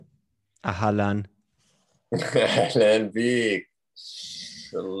Ahalan. אהלן ביק,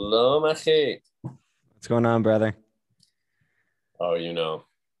 שלום אחי. What's going on, brother? Oh, I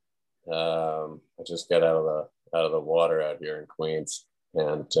just got out of the water out here in Queens,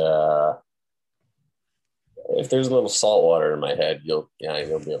 and if there's a little salt water in my head, you'll be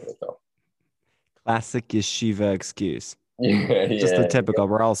able to tell. Classic yeshiva excuse. Yeah, Just the yeah. typical.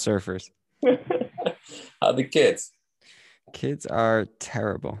 We're all surfers. How the kids? Kids are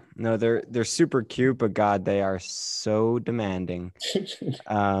terrible. No, they're super cute, but God, they are so demanding.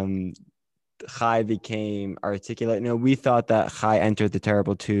 Chai became articulate. No, we thought that Chai entered the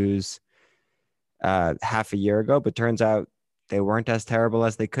terrible twos half a year ago, but turns out they weren't as terrible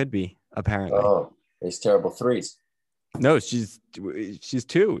as they could be, apparently. Oh, these terrible threes. No, she's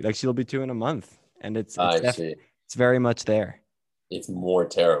two. Like she'll be two in a month, and I see. it's very much there. It's more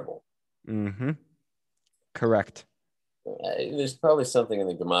terrible. Mm-hmm. Correct. There's probably something in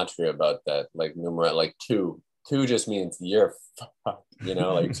the gematria about that, like numeral, like two. Two just means you're fucked,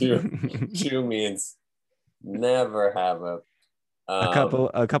 like two means never have a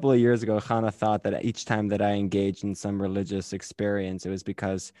A couple of years ago, Hannah thought that each time that I engaged in some religious experience, it was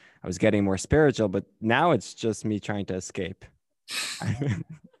because I was getting more spiritual. But now it's just me trying to escape. I think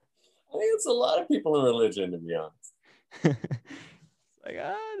it's a lot of people in religion, to be honest. Like,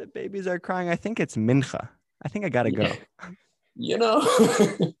 the babies are crying. I think it's mincha. I think I gotta go.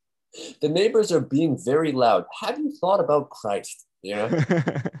 The neighbors are being very loud. Have you thought about Christ?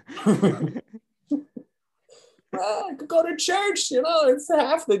 I could go to church. It's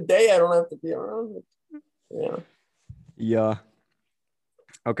half the day I don't have to be around. Yeah.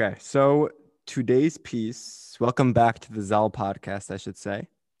 Okay, so today's piece. Welcome back to the Zal podcast, I should say.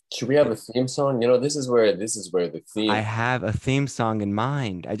 Should we have a theme song? This is where the theme. I have a theme song in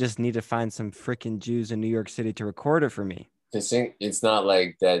mind. I just need to find some freaking Jews in New York City to record it for me. To sing, it's not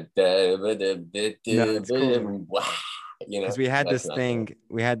like that. No, it's cool. Because we had this thing.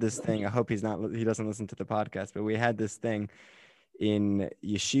 I hope he doesn't listen to the podcast, but we had this thing in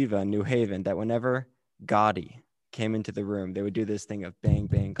Yeshiva, New Haven, that whenever Gaudi came into the room, they would do this thing of bang,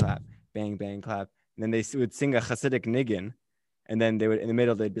 bang, clap, bang, bang, clap. And then they would sing a Hasidic niggin. And then they would, in the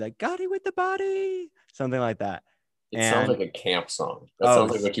middle, they'd be like, Gaudi with the body, something like that. Sounds like a camp song. That sounds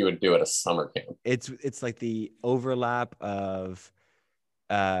like what you would do at a summer camp. It's like the overlap of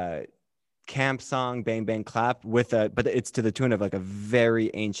camp song, bang, bang, clap, but it's to the tune of like a very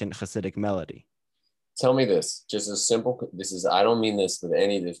ancient Hasidic melody. Tell me this, just as simple. I don't mean this with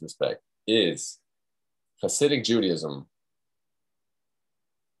any disrespect. Is Hasidic Judaism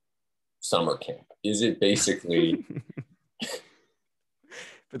summer camp? Is it basically?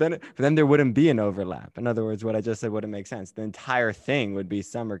 But then there wouldn't be an overlap. In other words, what I just said wouldn't make sense. The entire thing would be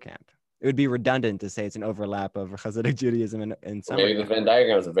summer camp. It would be redundant to say it's an overlap of Hasidic Judaism and summer Maybe camp. the Venn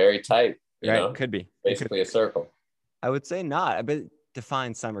diagram is very tight. Right? Could be. Basically a circle. I would say not, but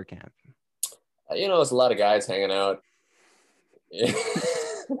define summer camp. It's a lot of guys hanging out.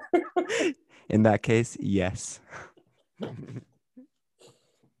 In that case, yes.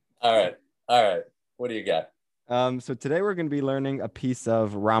 All right. What do you got? So today we're going to be learning a piece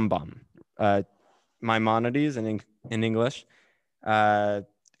of Rambam, Maimonides in English,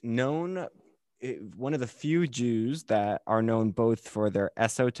 known one of the few Jews that are known both for their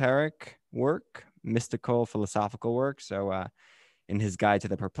esoteric work, mystical, philosophical work. So in his Guide to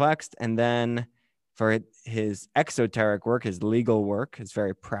the Perplexed, and then for his exoteric work, his legal work, his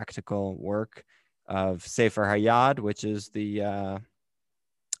very practical work of Sefer Hayad, which is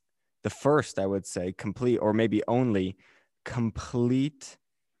the first, I would say, complete, or maybe only complete,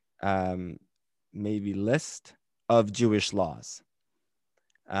 maybe list of Jewish laws.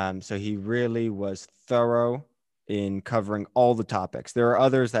 So he really was thorough in covering all the topics. There are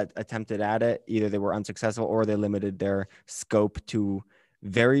others that attempted at it. Either they were unsuccessful or they limited their scope to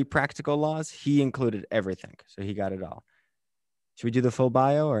very practical laws. He included everything. So he got it all. Should we do the full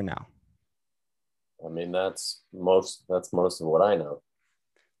bio or no? I mean, that's most of what I know.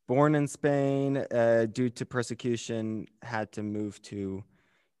 Born in Spain, due to persecution, had to move to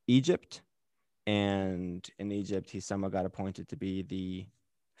Egypt. And in Egypt, he somehow got appointed to be the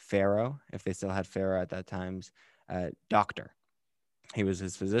pharaoh, if they still had pharaoh at that time's doctor. He was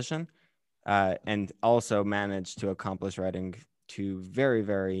his physician, and also managed to accomplish writing two very,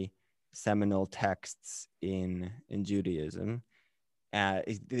 very seminal texts in Judaism.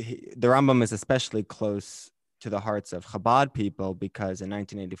 The Rambam is especially close to the hearts of Chabad people because in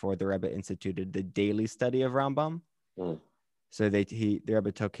 1984, the Rebbe instituted the daily study of Rambam. So the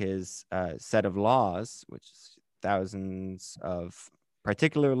Rebbe took his set of laws, which is thousands of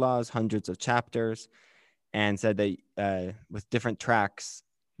particular laws, hundreds of chapters, and said that with different tracks,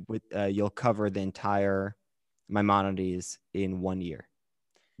 with you'll cover the entire Maimonides in 1 year.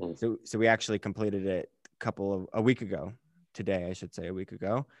 So we actually completed it a week ago. Today, I should say, a week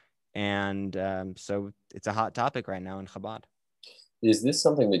ago, and so it's a hot topic right now in Chabad. Is this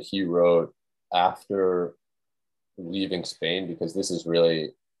something that he wrote after leaving Spain? Because this is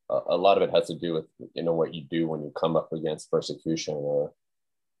really a lot of it has to do with what you do when you come up against persecution or.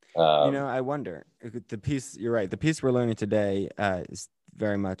 I wonder. The piece, you're right. The piece we're learning today is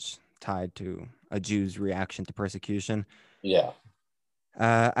very much tied to a Jew's reaction to persecution. Yeah.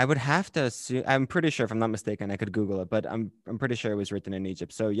 I would have to assume. I'm pretty sure, if I'm not mistaken, I could Google it, but I'm pretty sure it was written in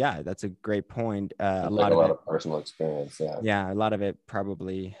Egypt. So yeah, that's a great point. A lot of personal experience. Yeah. Yeah, a lot of it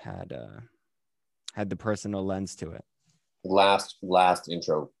probably had the personal lens to it. Last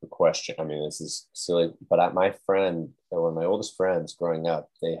intro question. I mean, this is silly, but my friend, one of my oldest friends growing up,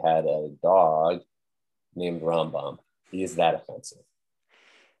 they had a dog named Rambam. Is that offensive?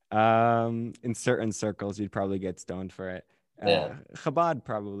 In certain circles, you'd probably get stoned for it. Yeah. Chabad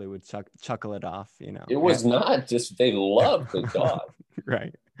probably would chuckle it off. It was not just they loved the dog,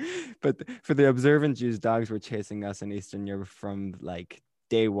 right? But for the observant Jews, dogs were chasing us in Eastern Europe from like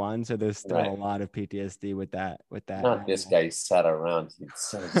day one, so there's still a lot of PTSD with that. Not this guy sat around. He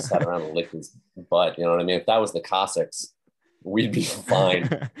sat around and licked his butt. You know what I mean? If that was the Cossacks, we'd be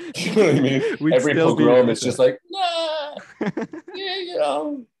fine. You know what I mean? Every pogrom is just like, nah,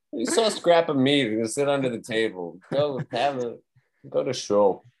 yeah, you saw a scrap of meat. You sit under the table. Go to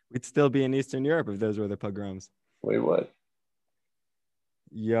show. We'd still be in Eastern Europe if those were the pogroms. Wait, what?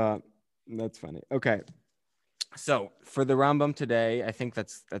 Yeah, that's funny. Okay. So for the Rambam today, I think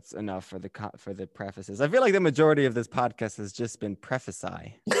that's enough for the prefaces. I feel like the majority of this podcast has just been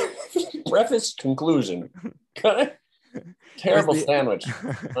preface-y. Preface, conclusion. Terrible sandwich.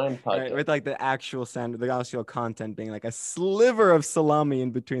 Right, with like the actual sandwich, the actual content being like a sliver of salami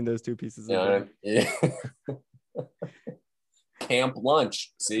in between those two pieces of bread. Yeah. Camp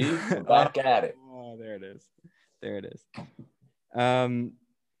lunch. See? We're back at it. Oh, there it is.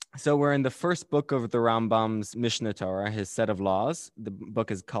 So we're in the first book of the Rambam's Mishnah Torah, his set of laws. The book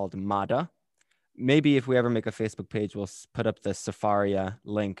is called Mada. Maybe if we ever make a Facebook page, we'll put up the Sefaria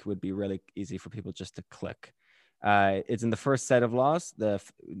link. Would be really easy for people just to click. It's in the first set of laws,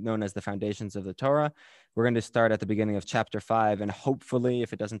 known as the foundations of the Torah. We're going to start at the beginning of chapter 5, and hopefully,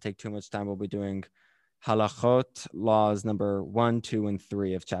 if it doesn't take too much time, we'll be doing halachot, laws number 1, 2, and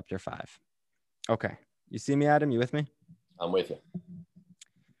 3 of chapter 5. Okay. You see me, Adam? You with me? I'm with you.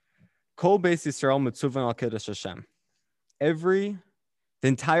 Kol Beis Yisrael mitzuvan al kiddush Hashem. The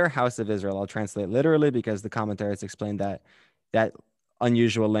entire house of Israel, I'll translate literally because the commentaries explain that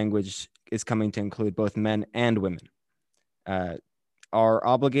unusual language is coming to include both men and women, are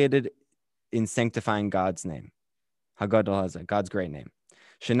obligated in sanctifying God's name. Hagadol Hazeh, God's great name.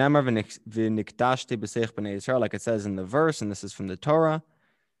 Shenemar v'nikdashti b'seich b'nei Yisrael, like it says in the verse, and this is from the Torah,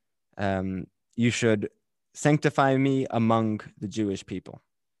 you should sanctify me among the Jewish people.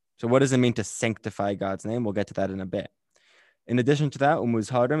 So what does it mean to sanctify God's name? We'll get to that in a bit. In addition to that,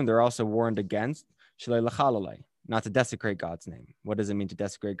 umuzharim, they're also warned against shalei lachalolei, not to desecrate God's name. What does it mean to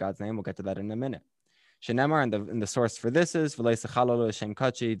desecrate God's name? We'll get to that in a minute. Shenemar, and the source for this is v'lei sechalolei shem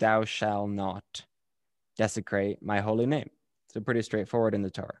kachi, thou shall not desecrate my holy name. So pretty straightforward in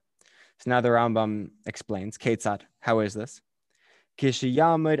the Torah. So now the Rambam explains, Ketzad, how is this?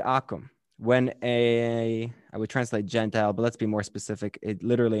 Kishiyamid akum. When I would translate Gentile, but let's be more specific. It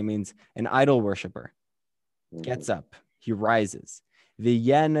literally means an idol worshiper gets up, he rises. The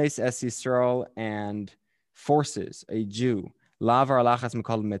Yenes es Yisrael, and forces a Jew, lavar alachas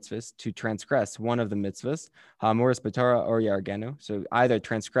mikol mitzvahs, to transgress one of the mitzvahs, ha'amuras b'Torah or yargenu. So either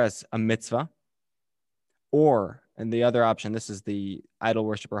transgress a mitzvah, and the other option, this is the idol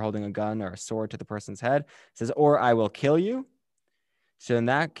worshiper holding a gun or a sword to the person's head, says, or I will kill you. So in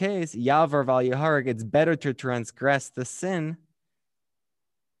that case, Yavar Val Yaharag, it's better to transgress the sin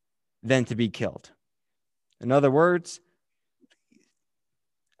than to be killed. In other words,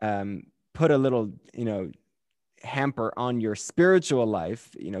 put a little, hamper on your spiritual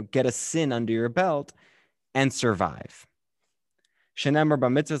life, get a sin under your belt and survive. Shenemar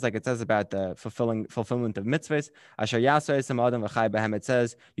b'mitzvahs, like it says about the fulfillment of mitzvahs, asher yasa esam adam v'chai b'hem, it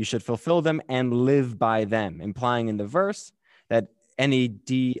says you should fulfill them and live by them, implying in the verse that any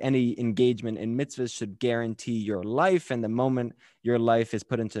engagement in mitzvahs should guarantee your life, and the moment your life is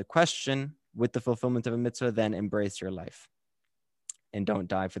put into question with the fulfillment of a mitzvah, then embrace your life and don't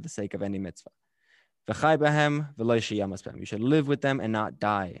die for the sake of any mitzvah. V'chai b'hem v'lo sheyamas b'hem. You should live with them and not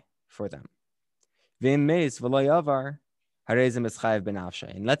die for them. V'im meis v'lo yavar harezim eschayev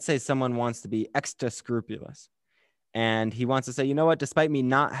b'nafshay. And let's say someone wants to be extra scrupulous And he wants to say, you know what, despite me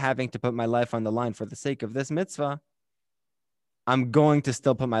not having to put my life on the line for the sake of this mitzvah, I'm going to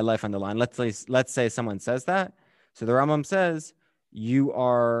still put my life on the line. Let's say someone says that. So the Rambam says you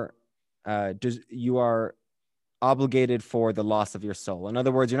are obligated for the loss of your soul. In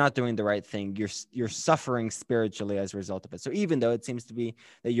other words, you're not doing the right thing. You're suffering spiritually as a result of it. So even though it seems to be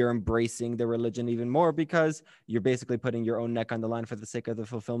that you're embracing the religion even more because you're basically putting your own neck on the line for the sake of the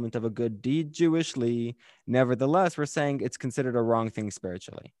fulfillment of a good deed Jewishly, nevertheless, we're saying it's considered a wrong thing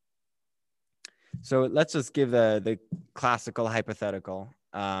spiritually. So let's just give the classical hypothetical.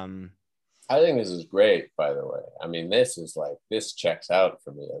 I think this is great, by the way. I mean, this checks out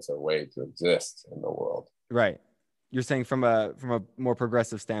for me as a way to exist in the world. Right. You're saying from a more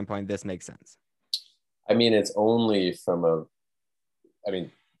progressive standpoint, this makes sense. I mean, it's only from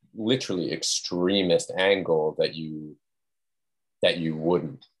literally extremist angle that you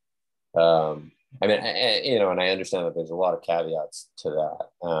wouldn't. I mean, and I understand that there's a lot of caveats to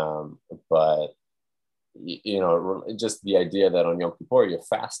that, but just the idea that on Yom Kippur you're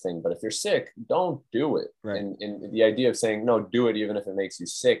fasting, but if you're sick, don't do it. Right. And the idea of saying no, do it even if it makes you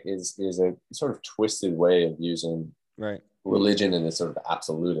sick is a sort of twisted way of using religion in this sort of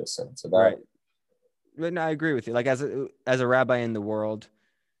absolutist sense. So that, right. But no, I agree with you. Like as a rabbi in the world,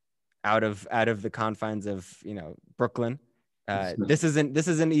 out of the confines of Brooklyn, this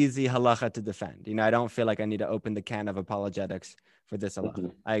isn't easy halacha to defend. I don't feel like I need to open the can of apologetics for this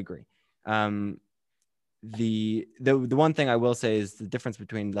halacha. I agree. The one thing I will say is the difference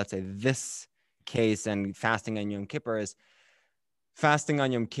between, let's say, this case and fasting on Yom Kippur is fasting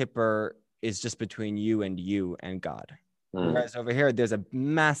on Yom Kippur is just between you and God. Whereas over here, there's a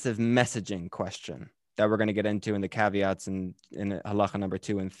massive messaging question that we're going to get into in the caveats in halacha number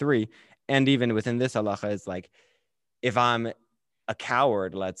 2 and 3. And even within this halacha, it's like, if I'm a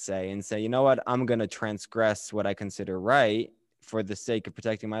coward, let's say, and say, you know what, I'm going to transgress what I consider right for the sake of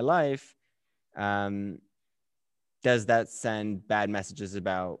protecting my life, does that send bad messages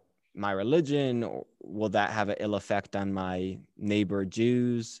about my religion? Or will that have an ill effect on my neighbor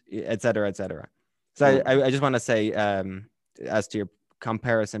Jews, et cetera, et cetera? So I just want to say, as to your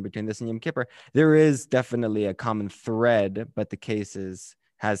comparison between this and Yom Kippur, there is definitely a common thread, but the cases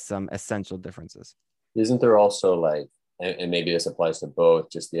has some essential differences. Isn't there also, like, and maybe this applies to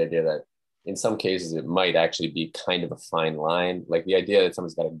both, just the idea that in some cases it might actually be kind of a fine line, like the idea that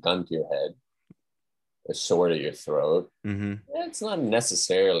someone's got a gun to your head, a sword at your throat. It's not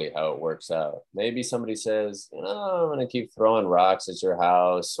necessarily how it works out. Maybe somebody says, I'm going to keep throwing rocks at your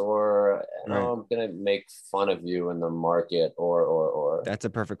house, or I'm going to make fun of you in the market, or. That's a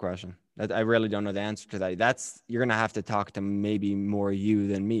perfect question. I really don't know the answer to that. You're going to have to talk to maybe more you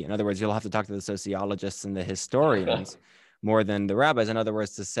than me. In other words, you'll have to talk to the sociologists and the historians more than the rabbis. In other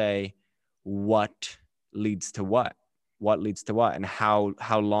words, to say what leads to what and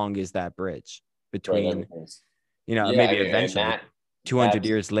how long is that bridge between, maybe eventually 200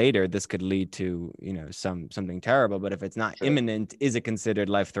 years later, this could lead to, something terrible. But if it's not imminent, is it considered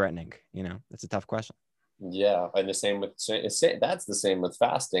life-threatening? That's a tough question. Yeah. And that's the same with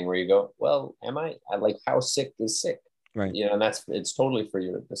fasting, where you go, well, am I like, how sick is sick? Right. And it's totally for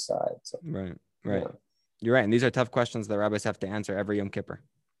you to decide. So, right. Yeah. You're right. And these are tough questions that rabbis have to answer every Yom Kippur.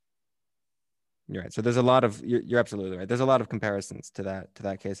 You're right. So there's a lot of, you're absolutely right. There's a lot of comparisons to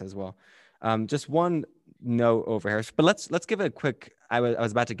that case as well. Just one note over here, but let's give it a quick, I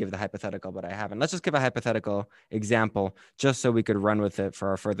was about to give the hypothetical, but I haven't. Let's just give a hypothetical example just so we could run with it for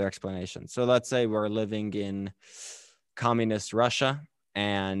our further explanation. So let's say we're living in communist Russia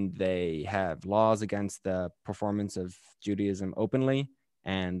and they have laws against the performance of Judaism openly,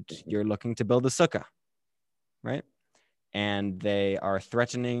 and you're looking to build a sukkah, right? And they are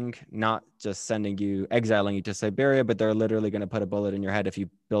threatening, not just exiling you to Siberia, but they're literally going to put a bullet in your head if you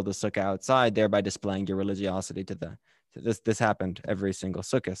build a sukkah outside, thereby displaying your religiosity to this. This happened every single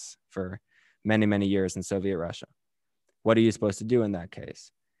sukkah for many, many years in Soviet Russia. What are you supposed to do in that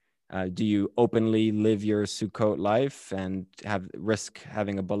case? Do you openly live your Sukkot life and risk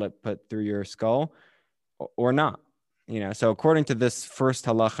having a bullet put through your skull, or not? So according to this first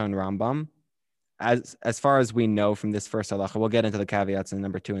halacha in Rambam, as far as we know from this first halacha, we'll get into the caveats in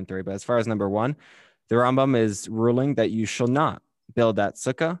number 2 and 3. But as far as number 1, the Rambam is ruling that you shall not build that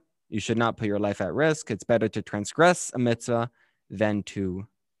sukkah. You should not put your life at risk. It's better to transgress a mitzvah than to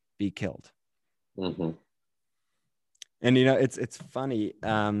be killed. And it's funny.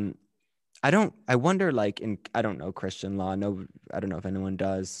 I wonder, like, I don't know Christian law. No, I don't know if anyone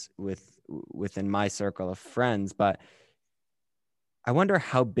does within my circle of friends, but I wonder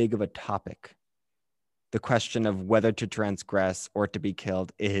how big of a topic the question of whether to transgress or to be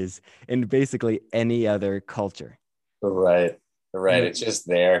killed is in basically any other culture. Right. Right. It's just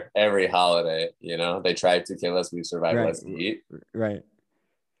there every holiday, you know, they tried to kill us. We survived. Right. Let's eat. Right.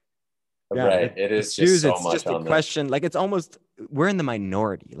 Yeah, Right. It with is just Jews, so it's much just a on this. question. Like it's almost we're in the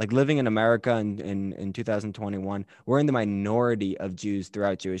minority. Like living in America in 2021, we're in the minority of Jews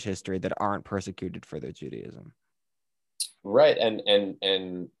throughout Jewish history that aren't persecuted for their Judaism. Right.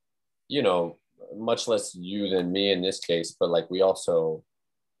 And you know, much less you than me in this case, but like we also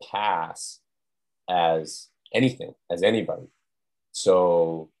pass as anything, as anybody.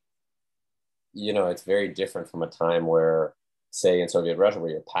 So, you know, it's very different from a time where, say, in Soviet Russia,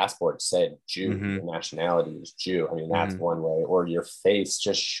 where your passport said Jew, Mm-hmm. your nationality is Jew. I mean, that's Mm-hmm. one way, or your face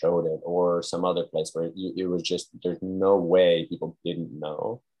just showed it, or some other place where it was just, there's no way people didn't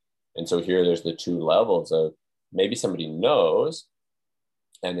know. And so here there's the two levels of maybe somebody knows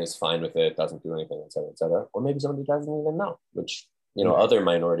and is fine with it, doesn't do anything, et cetera. Or maybe somebody doesn't even know, which, you know, other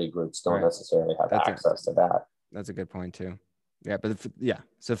minority groups don't Right. necessarily have That's access to that. That's a good point too. Yeah, but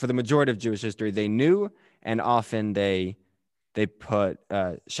so for the majority of Jewish history, they knew, and often they put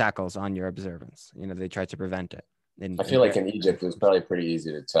shackles on your observance. You know, they tried to prevent it. I feel like in Egypt, it was probably pretty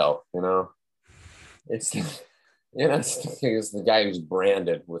easy to tell, you know? It's, you know, it's the guy who's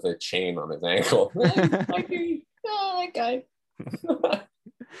branded with a chain on his ankle. Oh, that guy.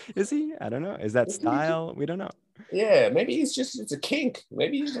 Is he? I don't know. Is that style? We don't know. Yeah, maybe it's a kink.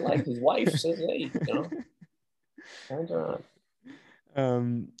 Maybe he's like his wife says, hey, you know.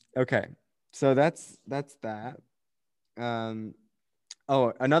 Okay. So that's that.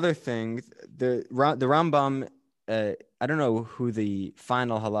 Another thing, the Rambam, I don't know who the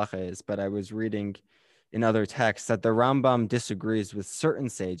final halacha is, but I was reading in other texts that the Rambam disagrees with certain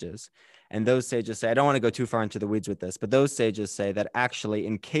sages. And those sages say, I don't want to go too far into the weeds with this, but those sages say that actually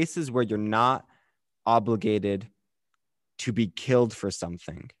in cases where you're not obligated to be killed for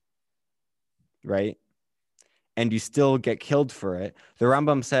something, right? And you still get killed for it, the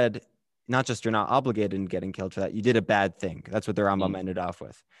Rambam said, not just you're not obligated in getting killed for that, you did a bad thing. That's what the Rambam ended off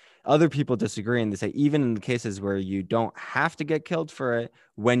with. Other people disagree, and they say even in the cases where you don't have to get killed for it,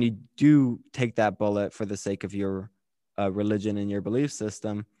 when you do take that bullet for the sake of your religion and your belief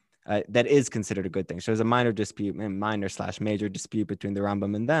system, that is considered a good thing. So there's a minor dispute, minor/major dispute between the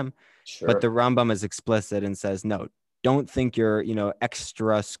Rambam and them. Sure. But the Rambam is explicit and says, no, don't think you're,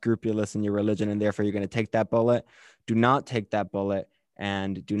 extra scrupulous in your religion and therefore you're going to take that bullet. Do not take that bullet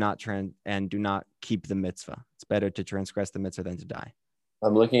and do not keep the mitzvah. It's better to transgress the mitzvah than to die.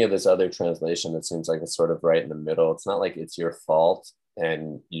 I'm looking at this other translation that seems like it's sort of right in the middle. It's not like it's your fault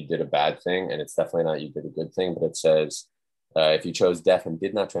and you did a bad thing, and it's definitely not you did a good thing, but it says, if you chose death and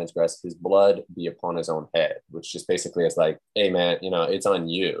did not transgress, his blood be upon his own head, which just basically is like, hey man, it's on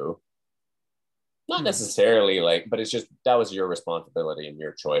you. Not necessarily but it's just, that was your responsibility and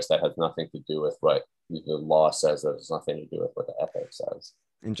your choice. That has nothing to do with what the law says. That has nothing to do with what the ethics says.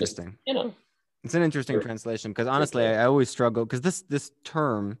 Interesting. Just, it's an interesting translation because honestly, I always struggle because this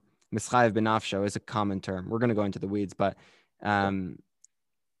term, mischayev b'nafsho, is a common term. We're going to go into the weeds, but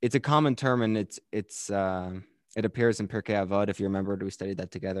it's a common term, and it appears in Pirkei Avot. If you remember, we studied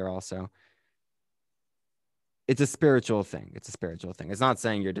that together also. It's a spiritual thing. It's not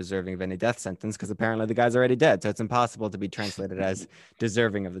saying you're deserving of any death sentence because apparently the guy's already dead. So it's impossible to be translated as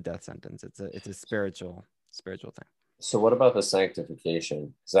deserving of the death sentence. It's a spiritual thing. So what about the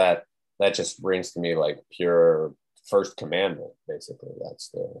sanctification? That just brings to me like pure first commandment, basically. That's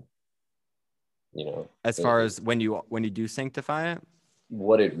the, as far as when you do sanctify it,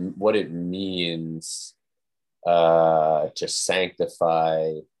 what it means to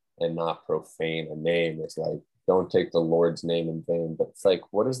sanctify and not profane a name. It's like, don't take the Lord's name in vain. But it's like,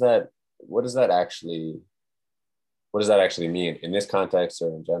 what does that actually mean in this context or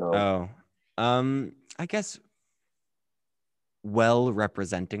in general? I guess well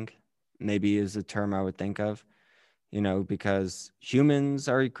representing maybe is a term I would think of, because humans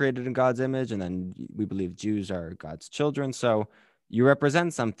are created in God's image, and then we believe Jews are God's children. So you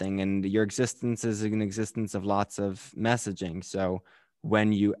represent something, and your existence is an existence of lots of messaging. So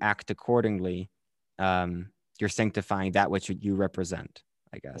when you act accordingly, you're sanctifying that which you represent,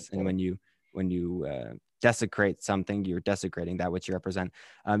 I guess. Okay. And when you desecrate something, you're desecrating that which you represent.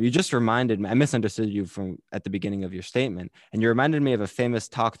 You just reminded me, I misunderstood you from at the beginning of your statement, and you reminded me of a famous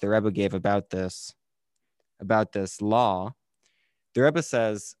talk the Rebbe gave about this law. The Rebbe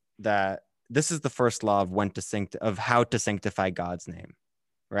says that this is the first law of how to sanctify God's name,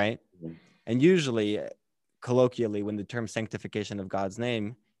 right? Mm-hmm. And usually, colloquially, when the term sanctification of God's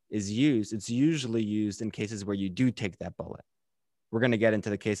name is used, it's usually used in cases where you do take that bullet. We're going to get into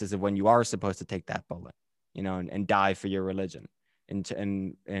the cases of when you are supposed to take that bullet, and die for your religion in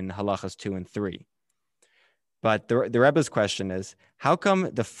halachas 2 and 3. But the Rebbe's question is, how come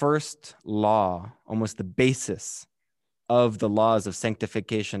the first law, almost the basis of the laws of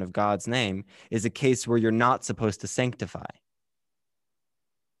sanctification of God's name, is a case where you're not supposed to sanctify?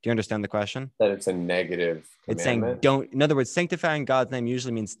 Do you understand the question? That it's a negative commandment? It's saying don't, in other words, sanctifying God's name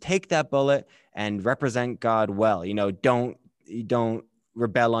usually means take that bullet and represent God well. You know, don't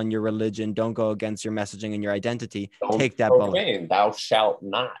rebel on your religion. Don't go against your messaging and your identity. Don't take that profane. Bullet. Thou shalt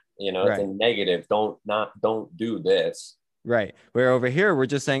not. You know, right. It's a negative. Don't do this. Right. Where over here, we're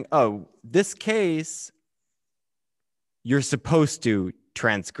just saying, oh, this case, you're supposed to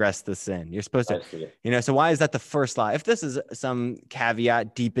transgress the sin. You're supposed to, you know, so why is that the first law? If this is some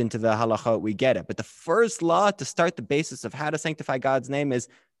caveat deep into the halachot, we get it. But the first law to start the basis of how to sanctify God's name is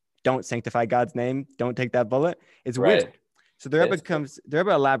don't sanctify God's name. Don't take that bullet. It's right. Weird. So the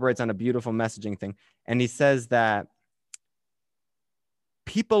Rebbe elaborates on a beautiful messaging thing. And he says that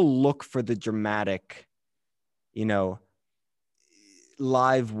people look for the dramatic, you know,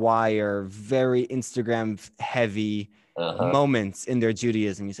 live wire, very Instagram heavy moments in their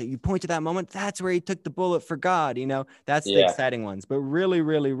Judaism. You say, you point to that moment, that's where he took the bullet for God. You know, that's the exciting ones. But really,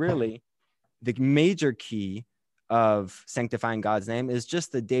 really, really, the major key of sanctifying God's name is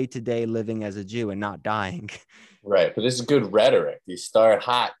just the day-to-day living as a Jew and not dying. Right. But this is good rhetoric. You start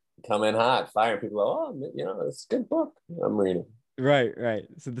hot, come in hot, firing people. Oh, you know, it's a good book I'm reading. Right.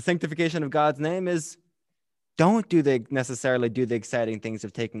 So the sanctification of God's name is don't necessarily do the exciting things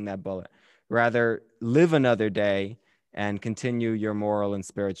of taking that bullet. Rather, live another day and continue your moral and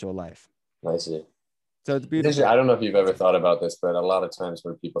spiritual life. I see. So it's beautiful. I don't know if you've ever thought about this, but a lot of times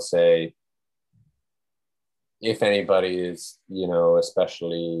when people say, if anybody is, you know,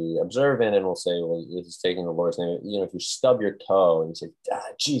 especially observant and will say, well, he's taking the Lord's name, you know, if you stub your toe and you say,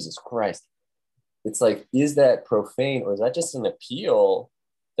 Jesus Christ, it's like, is that profane or is that just an appeal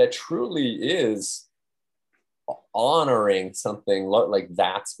that truly is honoring something like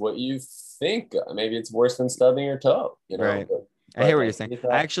that's what you think? Maybe it's worse than stubbing your toe, you know? Right. I hear what you're saying.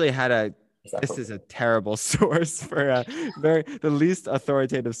 I actually had this is a terrible source for the least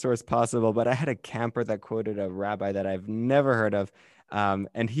authoritative source possible, but I had a camper that quoted a rabbi that I've never heard of.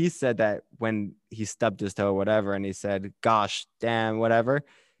 And he said that when he stubbed his toe or whatever, and he said, gosh, damn, whatever,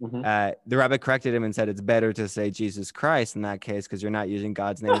 the rabbi corrected him and said, it's better to say Jesus Christ in that case, because you're not using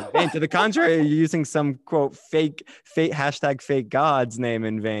God's name in vain. To the contrary, you're using some quote, fake hashtag fake God's name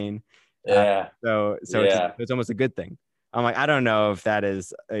in vain. Yeah. So it's almost a good thing. I'm like, I don't know if that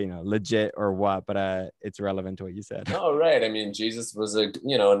is, you know, legit or what, but it's relevant to what you said. Oh, right. I mean, Jesus was a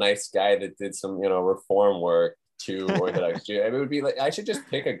nice guy that did some, you know, reform work to Orthodox Jew. It would be like, I should just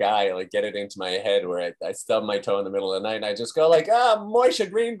pick a guy, like get it into my head where I stub my toe in the middle of the night and I just go like,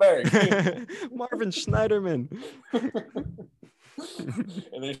 Moshe Greenberg. Marvin Schneiderman.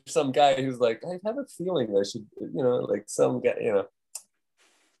 And there's some guy who's like, I have a feeling I should, you know, like some guy, you know,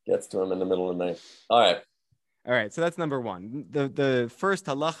 gets to him in the middle of the night. All right, so that's number one. The first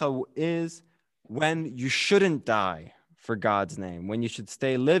halacha is when you shouldn't die for God's name, when you should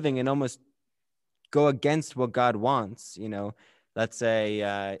stay living and almost go against what God wants. You know, let's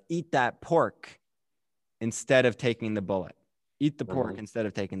say eat that pork instead of taking the bullet. Eat the pork instead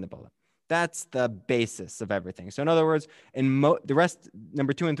of taking the bullet. That's the basis of everything. So in other words, the rest,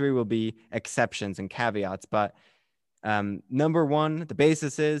 number 2 and 3 will be exceptions and caveats. But number one, the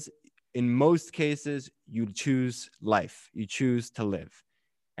basis is, in most cases, you choose life. You choose to live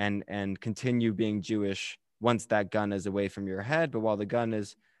and continue being Jewish once that gun is away from your head. But while the gun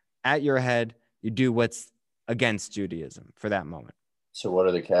is at your head, you do what's against Judaism for that moment. So what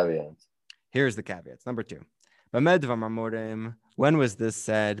are the caveats? Here's the caveats. Number 2. When was this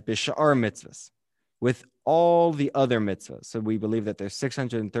said? B'sha'ar mitzvahs. With all the other mitzvahs. So we believe that there's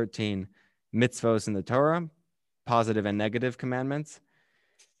 613 mitzvahs in the Torah, positive and negative commandments.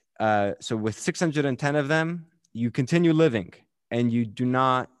 So with 610 of them, you continue living and you do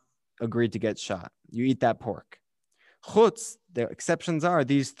not agree to get shot. You eat that pork. Chutz, the exceptions are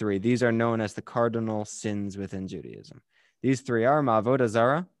these 3. These are known as the cardinal sins within Judaism. These 3 are ma'avodah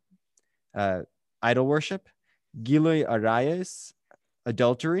zara, idol worship, gilui arayos,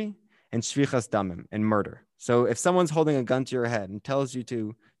 adultery, and shvichas damim, and murder. So if someone's holding a gun to your head and tells you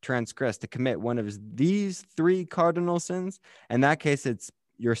to transgress, to commit one of these 3 cardinal sins, in that case,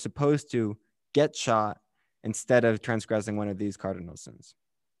 you're supposed to get shot instead of transgressing one of these cardinal sins.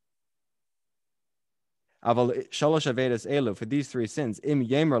 For these 3 sins,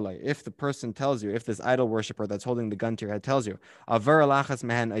 if the person tells you, if this idol worshiper that's holding the gun to your head tells you,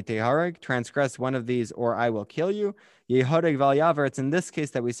 transgress one of these or I will kill you, it's in this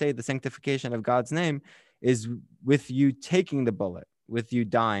case that we say the sanctification of God's name is with you taking the bullet, with you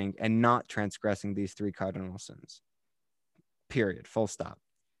dying and not transgressing these 3 cardinal sins. Period. Full stop.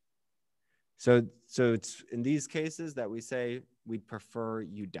 So it's in these cases that we say we'd prefer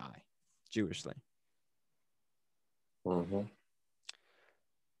you die Jewishly. Mm-hmm.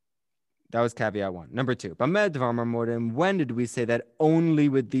 That was caveat 1. Number 2, when did we say that only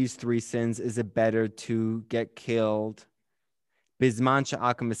with these 3 sins is it better to get killed? At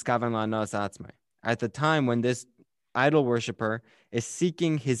the time when this idol worshiper is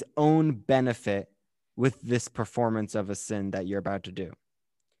seeking his own benefit with this performance of a sin that you're about to do.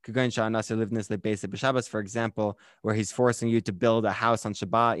 For example, where he's forcing you to build a house on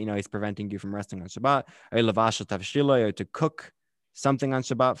Shabbat, he's preventing you from resting on Shabbat, or to cook something on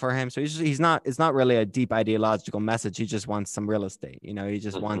Shabbat for him. So it's not really a deep ideological message. He just wants some real estate. He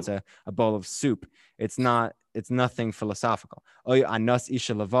just wants a bowl of soup. It's nothing philosophical. Or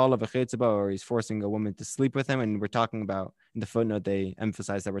he's forcing a woman to sleep with him. And we're talking about, in the footnote, they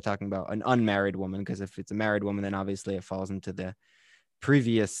emphasize that we're talking about an unmarried woman, because if it's a married woman, then obviously it falls into the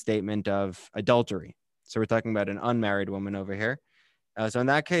previous statement of adultery. So we're talking about an unmarried woman over here. So in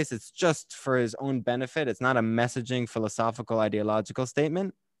that case, it's just for his own benefit. It's not a messaging, philosophical, ideological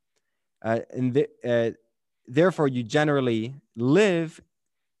statement. Therefore, you generally live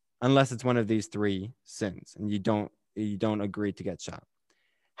unless it's one of these 3 sins, and you don't agree to get shot.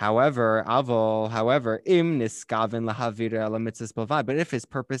 However, im niskavin lahavir ela mitzvahs bavad. But if his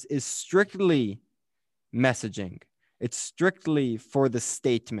purpose is strictly messaging, it's strictly for the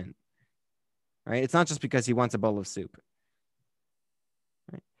statement, right? It's not just because he wants a bowl of soup.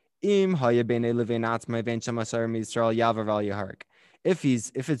 If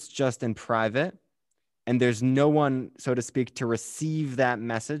it's just in private and there's no one, so to speak, to receive that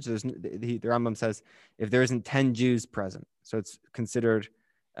message, the Rambam says if there isn't 10 Jews present, so it's considered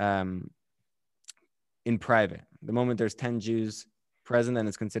in private. The moment there's 10 Jews present, then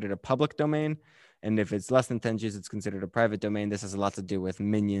it's considered a public domain. And if it's less than 10 Jews, it's considered a private domain. This has a lot to do with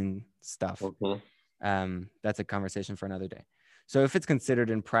minyan stuff. That's a conversation for another day. So if it's considered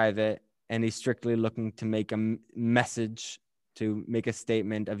in private and he's strictly looking to make a message, to make a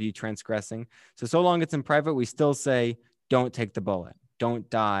statement of you transgressing. So long it's in private, we still say, don't take the bullet. Don't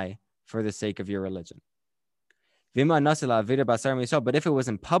die for the sake of your religion. But if it was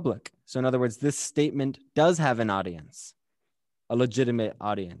in public, so in other words, this statement does have an audience, a legitimate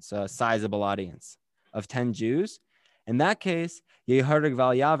audience, a sizable audience of 10 Jews. In that case, we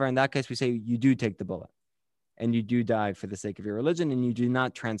say you do take the bullet and you do die for the sake of your religion and you do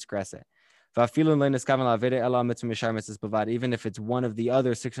not transgress it. Even if it's one of the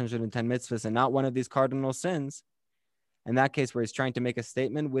other 610 mitzvahs and not one of these cardinal sins, in that case where he's trying to make a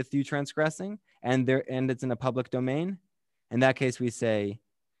statement with you transgressing and it's in a public domain, in that case we say,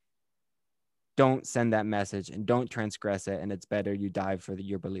 don't send that message and don't transgress it, and it's better you die for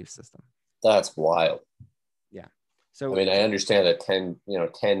your belief system. That's wild. Yeah. So I understand that 10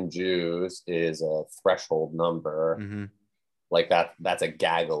 Jews is a threshold number. Mm-hmm. Like that's a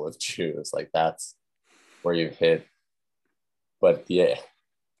gaggle of Jews. Like that's where you've hit. But yeah.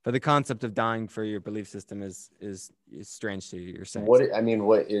 But the concept of dying for your belief system is strange to you. You're saying what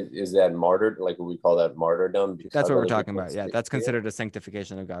is that martyr? Like what we call that martyrdom? That's what we're talking about. Yeah, that's considered a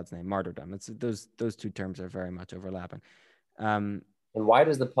sanctification of God's name, martyrdom. It's those 2 terms are very much overlapping. And why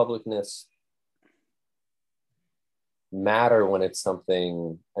does the publicness matter when it's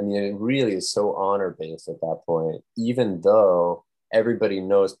something? It really is so honor based at that point. Even though everybody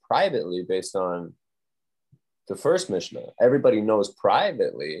knows privately, based on the first Mishnah, everybody knows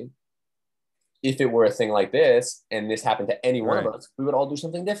privately, if it were a thing like this and this happened to any one of us, we would all do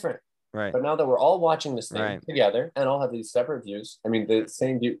something different. Right. But now that we're all watching this thing together and all have these separate views, the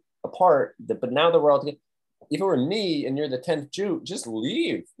same view apart, but now that we're all together, if it were me and you're the 10th Jew, just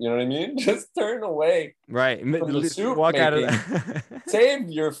leave. You know what I mean? Just turn away. Right. From the soup walk making. Out of Save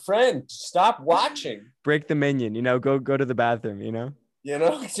your friend. Stop watching. Break the minion, go to the bathroom,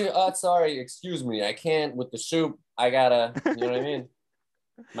 sorry, excuse me. I can't with the soup. I gotta, you know what I mean?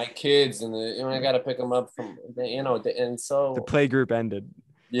 My kids and I gotta pick them up from, and so. The play group ended.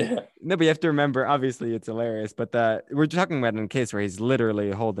 Yeah. No, but you have to remember, obviously it's hilarious, but we're talking about in a case where he's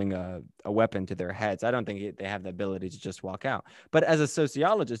literally holding a weapon to their heads. I don't think they have the ability to just walk out. But as a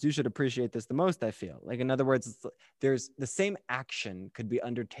sociologist, you should appreciate this the most, I feel. Like, in other words, there's the same action could be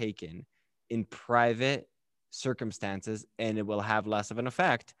undertaken in private circumstances and it will have less of an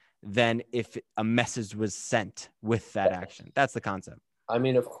effect than if a message was sent with that action. That's the concept.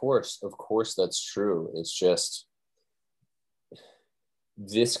 Of course that's true. It's just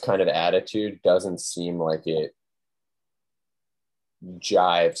this kind of attitude doesn't seem like it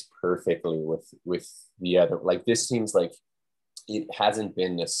jives perfectly with the other. Like, this seems like it hasn't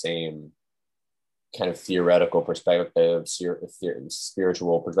been the same kind of theoretical perspective,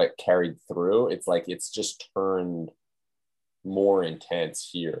 spiritual perspective carried through. It's like it's just turned more intense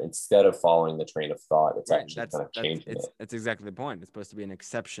here instead of following the train of thought. It's actually kind of changing it. That's exactly the point. It's supposed to be an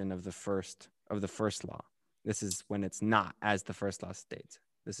exception of the first law. This is when it's not, as the first law states.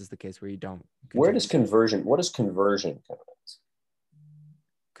 This is the case where you don't. What is conversion come as?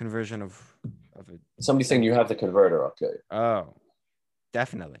 Conversion of somebody saying you have the converter. Okay. Oh,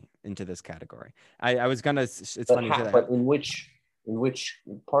 definitely into this category. I was gonna. It's funny. But in which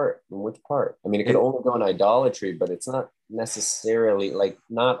part? I mean, it could only go in idolatry, but it's not necessarily like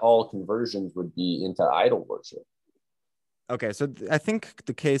not all conversions would be into idol worship. Okay, so I think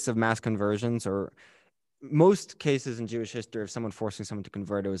the case of mass conversions, or most cases in Jewish history of someone forcing someone to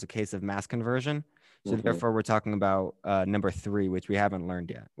convert, it was a case of mass conversion. So therefore, we're talking about number 3, which we haven't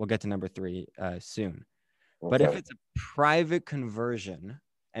learned yet. We'll get to number 3 soon. Okay. But if it's a private conversion,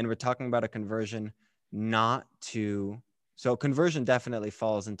 and we're talking about a conversion not to, so conversion definitely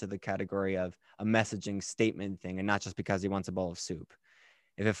falls into the category of a messaging statement thing, and not just because he wants a bowl of soup.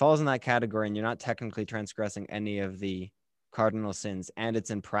 If it falls in that category and you're not technically transgressing any of the cardinal sins, and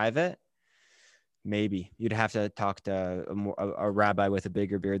it's in private, maybe you'd have to talk to a rabbi with a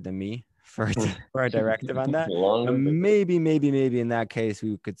bigger beard than me for a directive on that. Maybe in that case,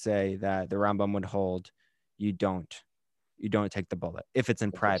 we could say that the Rambam would hold you don't take the bullet if it's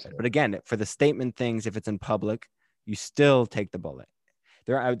in private. But again, for the statement things, if it's in public, you still take the bullet.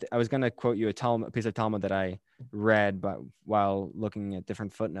 I was going to quote you a piece of Talmud that I read, but while looking at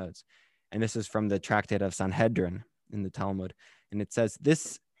different footnotes, and this is from the Tractate of Sanhedrin in the Talmud, and it says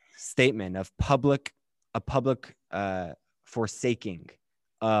this statement of a public forsaking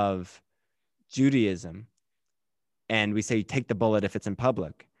of Judaism, and we say you take the bullet if it's in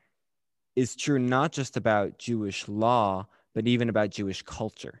public, is true not just about Jewish law, but even about Jewish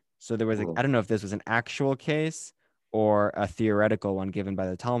culture. So there was, I don't know if this was an actual case or a theoretical one given by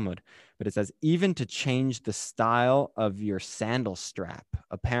the Talmud, but it says even to change the style of your sandal strap.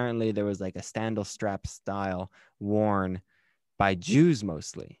 Apparently there was like a sandal strap style worn by Jews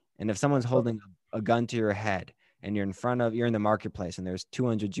mostly. And if someone's holding a gun to your head and you're in the marketplace and there's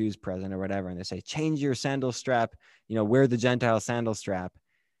 200 Jews present or whatever, and they say, change your sandal strap, wear the Gentile sandal strap.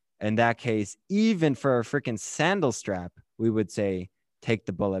 In that case, even for a freaking sandal strap, we would say, take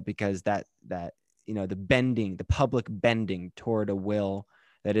the bullet, because that the public bending toward a will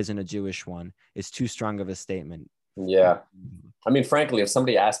that isn't a Jewish one is too strong of a statement. Yeah. I mean, frankly, if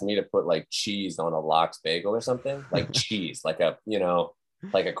somebody asked me to put like cheese on a lox bagel or something, like cheese, like a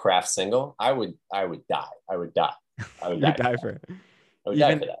Kraft single, I would die. I would die for it. I would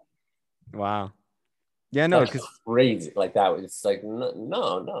die for that. Wow. Yeah, no, because crazy like that. It's like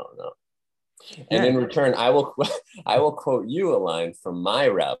no. And in return, I will quote you a line from my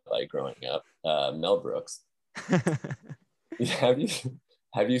rabbi growing up, Mel Brooks. Have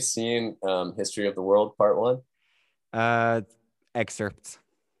you seen History of the World Part 1? Excerpts.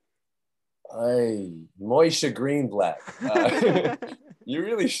 Moishe Greenblatt.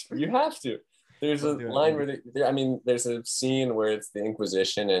 You have to. There's a line where there's a scene where it's the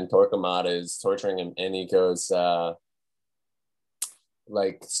Inquisition and Torquemada is torturing him, and he goes,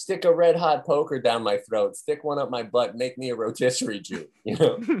 like, stick a red hot poker down my throat, stick one up my butt, make me a rotisserie Jew,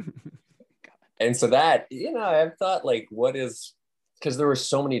 And so that, I've thought, like, what is, because there were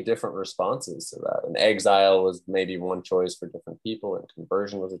so many different responses to that. And exile was maybe one choice for different people, and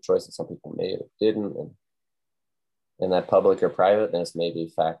conversion was a choice that some people made or didn't. And that public or privateness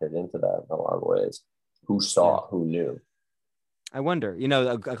maybe factored into that in a lot of ways. Who saw, who knew? I wonder,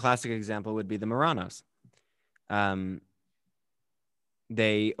 a classic example would be the Marranos.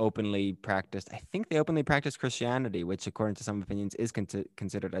 They openly practiced Christianity, which according to some opinions is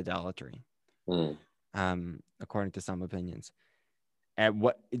considered idolatry. According to some opinions.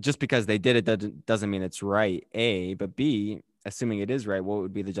 Just because they did it doesn't mean it's right, A, but B, assuming it is right, what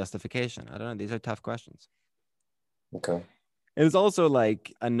would be the justification? I don't know. These are tough questions. Okay. There's also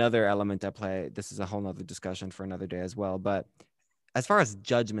like another element at play. This is a whole nother discussion for another day as well. But as far as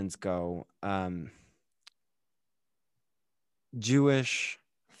judgments go, Jewish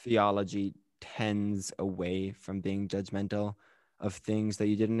theology tends away from being judgmental of things that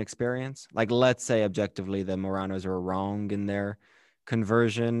you didn't experience. Like, let's say objectively the Marranos are wrong in their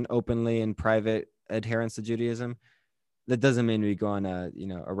conversion, openly and private adherence to Judaism. That doesn't mean we go on a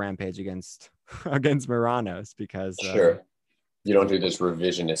rampage against Marranos, because sure, you don't do this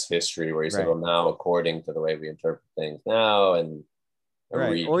revisionist history where you say, well, now according to the way we interpret things now, and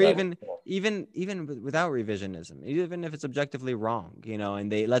Right. Or even without revisionism, even if it's objectively wrong, you know,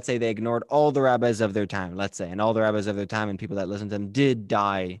 and let's say they ignored all the rabbis of their time, and all the rabbis of their time and people that listened to them did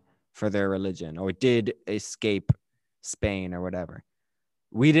die for their religion or did escape Spain or whatever.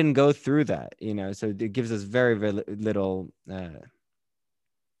 We didn't go through that, you know, so it gives us very, very little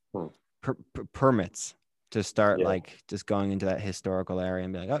permits to start like just going into that historical area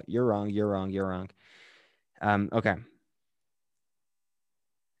and be like, oh, you're wrong, you're wrong, you're wrong. Okay.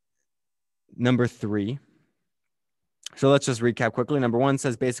 Number 3. So let's just recap quickly. Number 1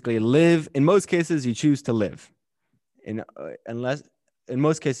 says basically live. In most cases, you choose to live. In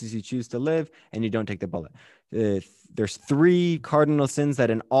most cases, you choose to live and you don't take the bullet. There's 3 cardinal sins that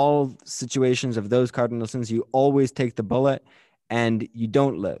in all situations of those cardinal sins, you always take the bullet and you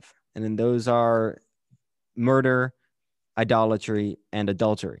don't live. And then those are murder, idolatry, and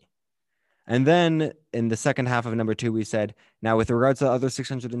adultery. And then in the second half of number 2, we said, now with regards to the other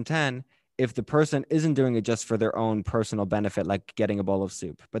 610, if the person isn't doing it just for their own personal benefit, like getting a bowl of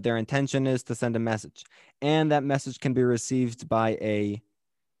soup, but their intention is to send a message, and that message can be received by a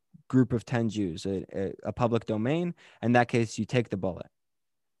group of 10 Jews, a public domain, in that case, you take the bullet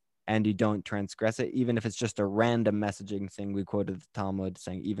and you don't transgress it, even if it's just a random messaging thing. We quoted the Talmud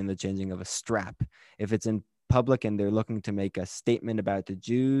saying even the changing of a strap. If it's in public and they're looking to make a statement about the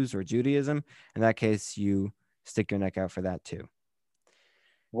Jews or Judaism, in that case, you stick your neck out for that too.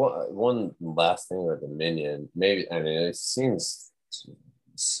 One last thing with the minyan, maybe, I mean, it seems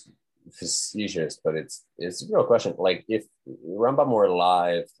facetious, but it's a real question. Like, if Rambam were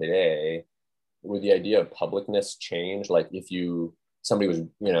alive today, would the idea of publicness change? Like, if somebody was,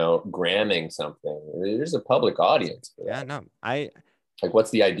 you know, gramming something, there's a public audience for that. Yeah, no, like,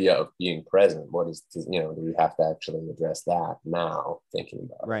 what's the idea of being present? What is, you know, do we have to actually address that now, thinking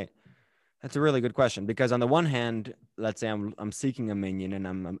about right? That's a really good question, because on the one hand, let's say I'm seeking a minyan and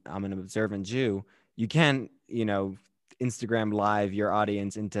I'm an observant Jew. You can't, you know, Instagram live your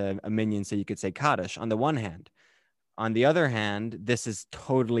audience into a minyan so you could say Kaddish on the one hand. On the other hand, this is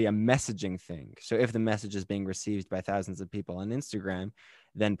totally a messaging thing. So if the message is being received by thousands of people on Instagram,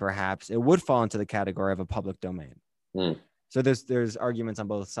 then perhaps it would fall into the category of a public domain. So there's arguments on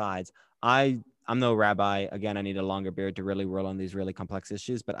both sides. I'm no rabbi. Again, I need a longer beard to really roll on these really complex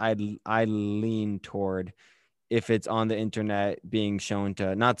issues, but I lean toward, if it's on the internet being shown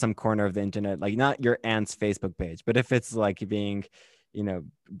to not some corner of the internet, like not your aunt's Facebook page, but if it's like being, you know,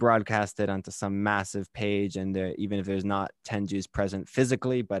 broadcasted onto some massive page, and even if there's not 10 Jews present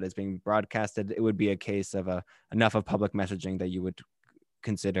physically, but it's being broadcasted, it would be a case of enough of public messaging that you would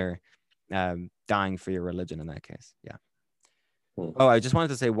consider dying for your religion in that case. Yeah. Oh, I just wanted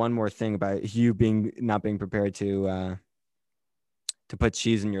to say one more thing about you not being prepared to put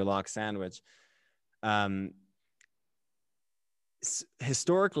cheese in your lox sandwich.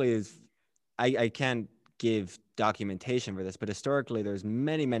 Historically, I can't give documentation for this, but historically, there's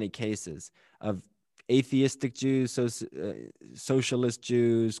many, many cases of atheistic Jews, socialist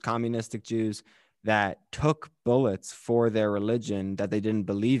Jews, communistic Jews that took bullets for their religion that they didn't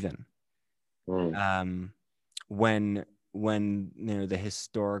believe in. When you know the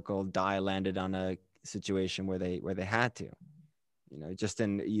historical die landed on a situation where they had to, you know, just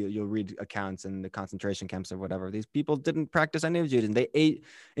you'll read accounts in the concentration camps or whatever. These people didn't practice any of Judaism. They ate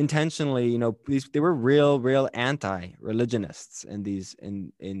intentionally. You know, they were real anti-religionists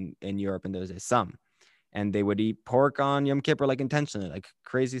in Europe in those days. Some, and they would eat pork on Yom Kippur, like intentionally, like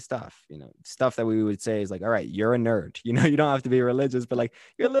crazy stuff. You know, stuff that we would say is like, all right, you're a nerd. You know, you don't have to be religious, but like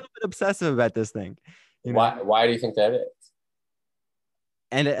you're a little bit obsessive about this thing. You know? Why do you think that is?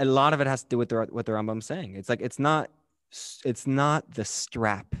 And a lot of it has to do with what the Rambam's saying. It's like it's not the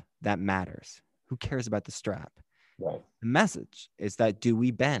strap that matters. Who cares about the strap? Right. The message is that do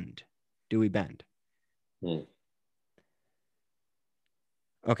we bend?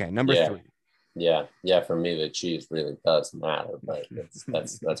 Okay, number 3. Yeah. For me, the cheese really does matter, but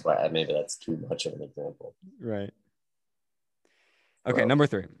that's why maybe that's too much of an example. Right. Okay, number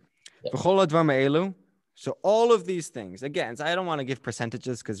 3. So all of these things, again, so I don't want to give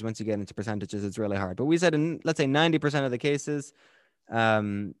percentages because once you get into percentages, it's really hard. But we said let's say 90% of the cases,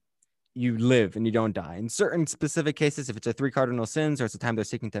 you live and you don't die. In certain specific cases, if it's a 3 cardinal sins or it's a time they're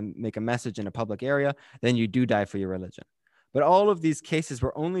seeking to make a message in a public area, then you do die for your religion. But all of these cases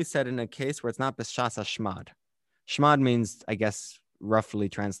were only said in a case where it's not b'shas hashmad. Shmad means, I guess, roughly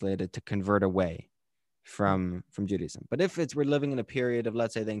translated to convert away from Judaism. But if we're living in a period of,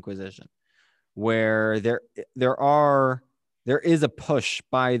 let's say, the Inquisition, where there is a push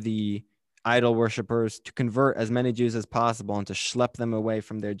by the idol worshippers to convert as many Jews as possible and to schlep them away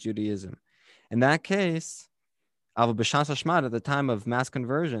from their Judaism. In that case, Aval b'shas hashmad, at the time of mass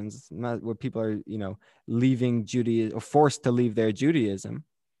conversions, where people are, leaving Judaism or forced to leave their Judaism.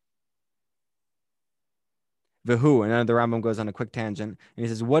 V'hu, and then the Rambam goes on a quick tangent, and he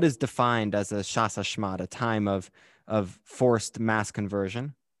says, what is defined as a shas hashmad, a time of forced mass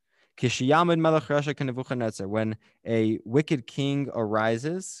conversion? When a wicked king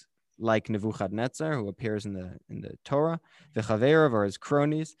arises, like Nebuchadnezzar, who appears in the Torah, v'chaverov, or his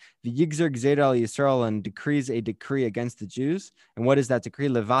cronies, v'yigzer gzeira al Yisrael, and decrees a decree against the Jews. And what is that decree?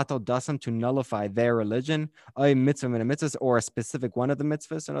 Levatal dasam, to nullify their religion, a mitzvah min mitzvahs, or a specific one of the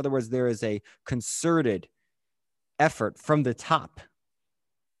mitzvahs. In other words, there is a concerted effort from the top.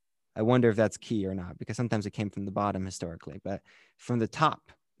 I wonder if that's key or not, because sometimes it came from the bottom historically, but from the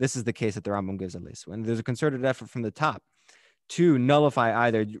top. This is the case that the Rambam gives at least. When there's a concerted effort from the top to nullify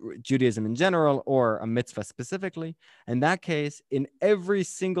either Judaism in general or a mitzvah specifically. In that case, in every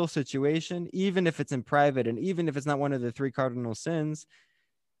single situation, even if it's in private and even if it's not one of the 3 cardinal sins,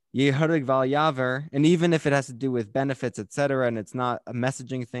 Yeharig Val Yaver, and even if it has to do with benefits, etc., and it's not a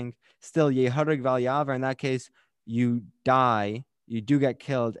messaging thing, still Yeharig Val Yaver, in that case, you die, you do get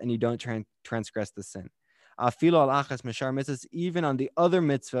killed, and you don't transgress the sin. Even on the other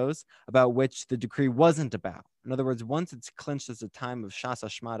mitzvos about which the decree wasn't about. In other words, once it's clinched as a time of shas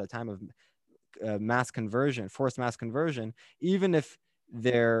hashmad, a time of mass conversion, forced mass conversion, even if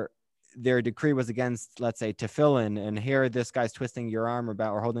their decree was against, let's say, tefillin, and here this guy's twisting your arm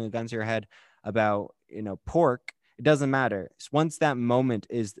about or holding a gun to your head about pork, it doesn't matter. Once that moment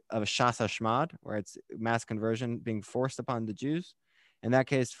is of shas hashmad, where it's mass conversion being forced upon the Jews, in that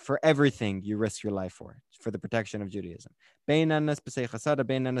case, for everything, you risk your life for the protection of Judaism.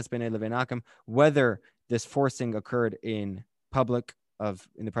 Whether this forcing occurred in public,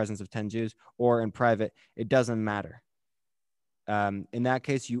 in the presence of 10 Jews, or in private, it doesn't matter. In that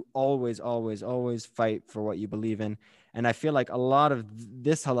case, you always, always, always fight for what you believe in. And I feel like a lot of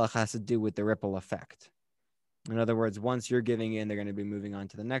this halakha has to do with the ripple effect. In other words, once you're giving in, they're going to be moving on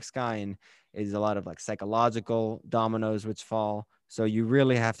to the next guy, and it's a lot of like psychological dominoes which fall. So you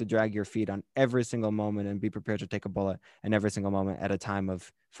really have to drag your feet on every single moment and be prepared to take a bullet in every single moment at a time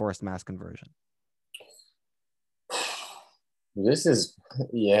of forced mass conversion. It's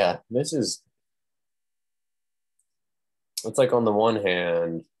like on the one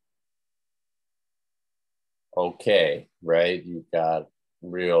hand, okay, right? You've got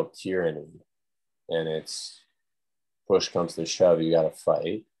real tyranny, and it's push comes to shove, you got to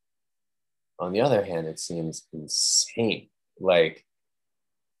fight. On the other hand, it seems insane. Like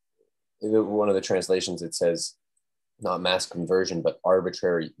one of the translations, it says not mass conversion, but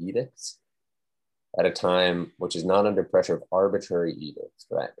arbitrary edicts at a time which is not under pressure of arbitrary edicts,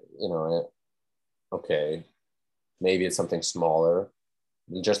 right? Okay, maybe it's something smaller,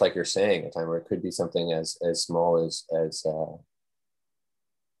 just like you're saying, a time where it could be something as small as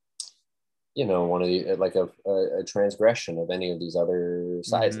one of the, like a transgression of any of these other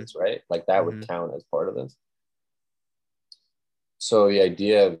sizes, right? Like that would count as part of this. So the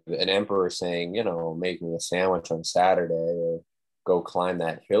idea of an emperor saying, make me a sandwich on Saturday, or go climb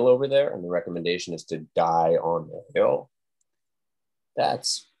that hill over there, and the recommendation is to die on the hill.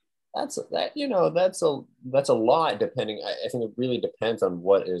 That's a lot. Depending, I think it really depends on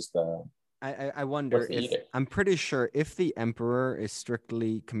what is the. I wonder if I'm pretty sure if the emperor is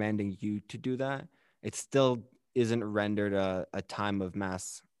strictly commanding you to do that, it still isn't rendered a time of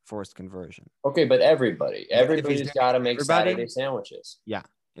mass forced conversion. Okay, but everybody's got to make Saturday sandwiches. Yeah,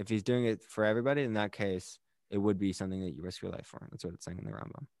 if he's doing it for everybody, in that case, it would be something that you risk your life for. That's what it's saying in the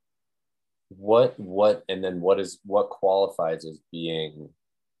Rambam. What qualifies as being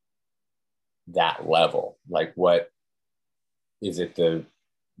that level? Like, what is it? The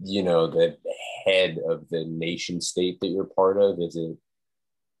head of the nation state that you're part of? Is it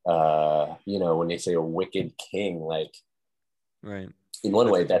when they say a wicked king, like, right? In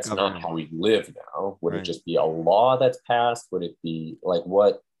one way, that's not how we live now. Would it just be a law that's passed? Would it be like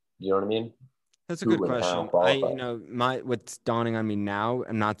what? You know what I mean? That's a good question. What's dawning on me now,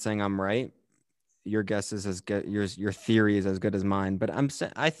 I'm not saying I'm right. Your guess is as good. Your theory is as good as mine. But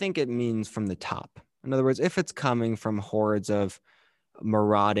I think it means from the top. In other words, if it's coming from hordes of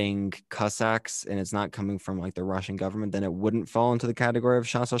marauding Cossacks and it's not coming from like the Russian government, then it wouldn't fall into the category of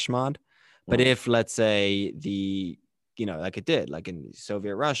shas hashmad. But if, let's say, like it did, like in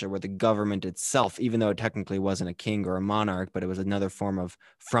Soviet Russia, where the government itself, even though it technically wasn't a king or a monarch, but it was another form of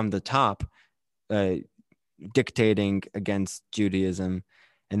from the top dictating against Judaism,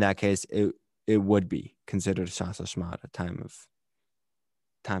 in that case, it would be considered shas hashmad, a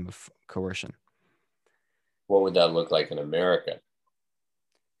time of coercion. What would that look like in America?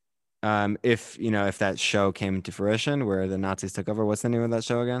 If that show came to fruition where the Nazis took over. What's the name of that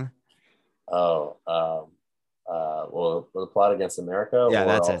show again? Oh, well, the Plot Against America, Yeah, or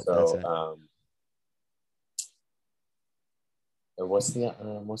that's it. That's it. also,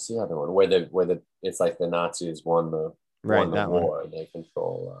 what's the other one where it's like the Nazis won the Right, that one. war and they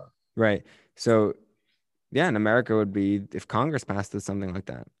control. Right. So, yeah, in America would be if Congress passed something like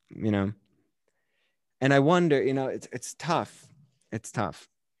that, And I wonder, it's tough. It's tough.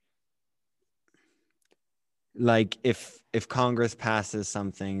 Like if Congress passes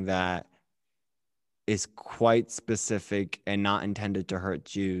something that is quite specific and not intended to hurt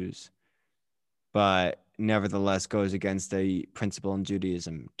Jews, but nevertheless goes against a principle in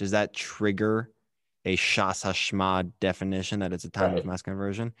Judaism, does that trigger a Shas Hashma definition that it's a time of mass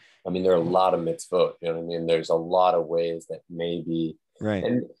conversion? I mean, there are a lot of mitzvot. You know what I mean? There's a lot of ways that maybe, right.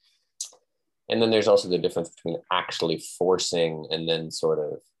 And then there's also the difference between actually forcing and then sort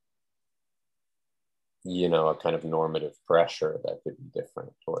of, a kind of normative pressure that could be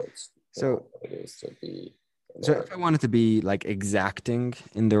different towards what it is to be. So if I wanted to be like exacting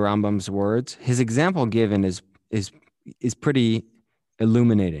in the Rambam's words, his example given is pretty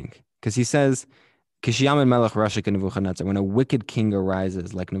illuminating, because he says, when a wicked king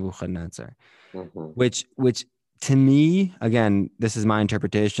arises like Nebuchadnezzar, which to me, again, this is my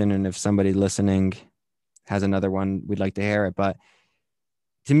interpretation, and if somebody listening has another one, we'd like to hear it. But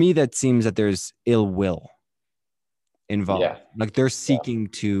to me, that seems that there's ill will involved. Yeah. Like they're seeking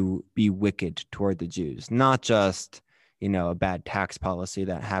to be wicked toward the Jews, not just, a bad tax policy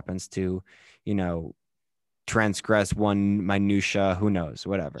that happens to, transgress one minutia, who knows,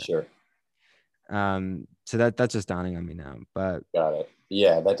 whatever. Sure. So that's just dawning on me now, but got it.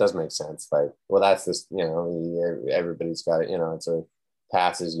 Yeah, that does make sense. Like, well, that's just, everybody's got it, it's a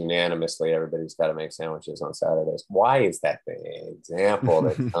passes unanimously. Everybody's got to make sandwiches on Saturdays. Why is that the example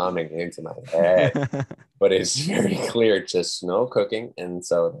that's coming into my head? But it's very clear, just no cooking. And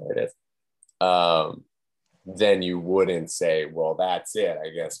so there it is. Then you wouldn't say, well, that's it. I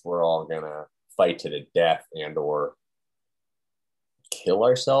guess we're all going to fight to the death and or kill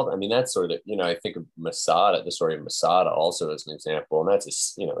ourselves. I mean, that's sort of, I think of Masada, the story of Masada also as an example. And that's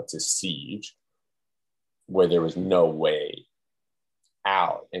it's a siege where there was no way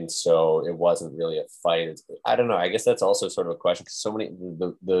out, and so it wasn't really a fight. I don't know, I guess that's also sort of a question, because so many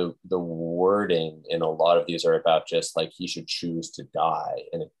the wording in a lot of these are about just like he should choose to die,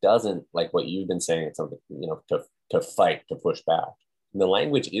 and it doesn't, like what you've been saying, it's something to fight, to push back, and the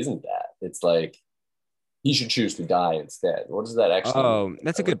language isn't that. It's like he should choose to die instead. What does that actually mean?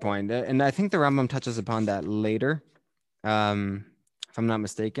 That's a good point, and I think the Rambam touches upon that later. If I'm not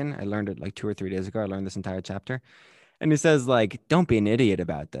mistaken, I learned it like 2 or 3 days ago. I learned this entire chapter. And he says, like, don't be an idiot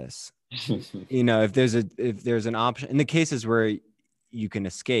about this. If there's an option in the cases where you can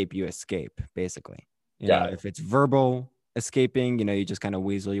escape, you escape, basically. If it's verbal escaping, you just kind of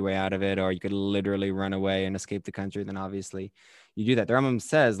weasel your way out of it, or you could literally run away and escape the country, then obviously you do that. The Rambam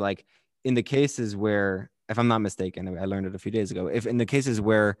says, like, in the cases where, if I'm not mistaken, I learned it a few days ago, if in the cases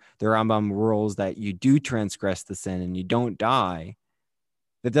where the Rambam rules that you do transgress the sin and you don't die,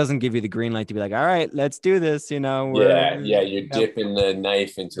 that doesn't give you the green light to be like, all right, let's do this, you're dipping the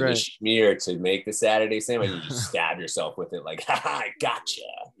knife into the schmear to make the Saturday sandwich. You just stab yourself with it, like, I gotcha.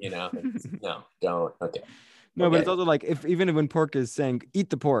 No, don't. Okay. No, but it's also like, even when pork is saying eat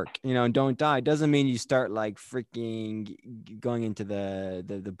the pork, and don't die, doesn't mean you start like freaking going into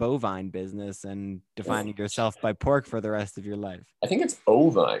the bovine business and defining yourself by pork for the rest of your life. I think it's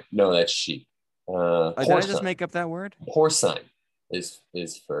ovine. No, that's sheep. Did I just make up that word? Porcine is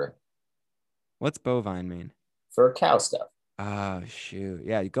for. What's bovine mean? For cow stuff. Oh shoot!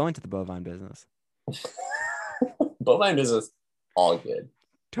 Yeah, go into the bovine business. Bovine business, all good.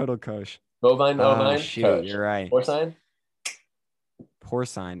 Total kosh. Bovine, shoot, kosh. You're right. Porcine.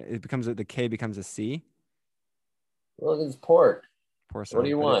 Porcine. It becomes the K becomes a C. Well, it's pork. Porcine. What do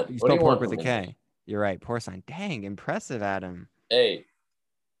you want? You spell pork with a K. You're right. Porcine. Dang, impressive, Adam. Hey,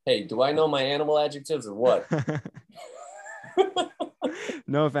 do I know my animal adjectives or what?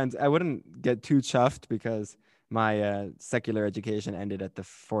 No offense. I wouldn't get too chuffed because my secular education ended at the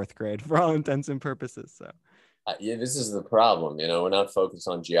 4th grade for all intents and purposes. So this is the problem. We're not focused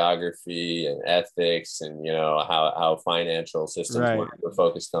on geography and ethics and, how financial systems work. We're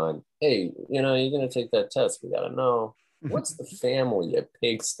focused on, hey, you're going to take that test. We got to know, what's the family of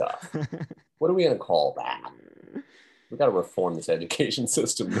pig stuff? What are we going to call that? We got to reform this education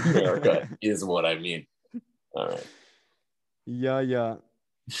system in America is what I mean. All right. Yeah.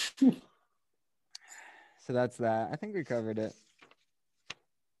 So that's that. I think we covered it.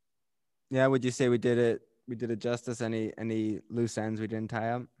 Yeah, would you say we did it? We did it justice. Any loose ends we didn't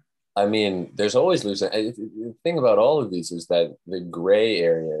tie up? I mean, there's always loose. The thing about all of these is that the gray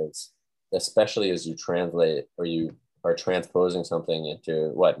areas, especially as you translate or you are transposing something into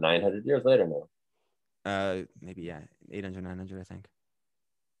what, 900 years later now. Maybe, yeah, 800, 900, I think.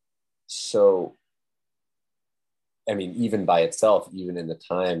 So, I mean, even by itself, even in the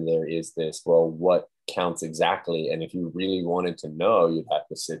time, there is this, well, what counts exactly? And if you really wanted to know, you'd have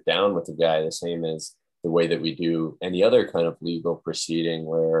to sit down with the guy, the same as the way that we do any other kind of legal proceeding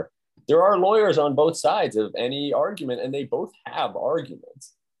where there are lawyers on both sides of any argument and they both have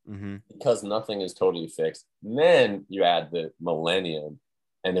arguments because nothing is totally fixed. And then you add the millennium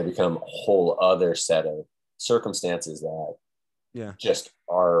and there become a whole other set of circumstances that just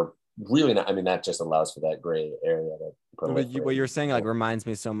are really not. I mean, that just allows for that gray area. What you're saying like reminds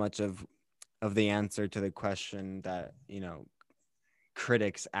me so much of the answer to the question that,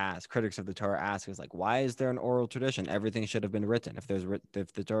 critics of the Torah ask is like, why is there an oral tradition? Everything should have been written. If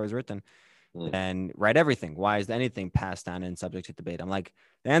the Torah is written, then write everything. Why is anything passed down and subject to debate? I'm like,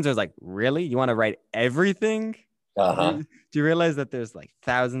 the answer is like, really? You want to write everything? Do you realize that there's like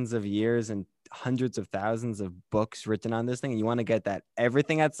thousands of years and hundreds of thousands of books written on this thing, and you want to get that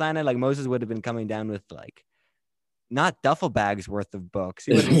everything at Sinai? Like Moses would have been coming down with like not duffel bags worth of books.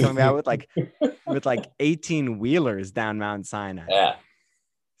 He would have been coming out with like 18 wheelers down Mount Sinai. Yeah.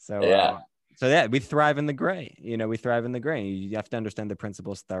 So we thrive in the gray. We thrive in the gray. You have to understand the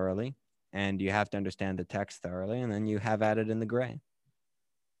principles thoroughly, and you have to understand the text thoroughly, and then you have at it in the gray.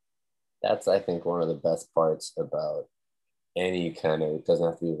 That's, I think, one of the best parts about any kind of, it doesn't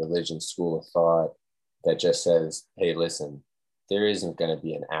have to be a religion, school of thought that just says, hey, listen, there isn't going to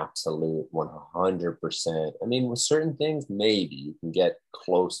be an absolute 100%. I mean, with certain things, maybe you can get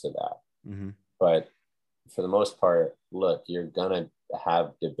close to that. But for the most part, look, you're going to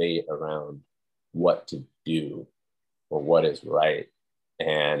have debate around what to do or what is right.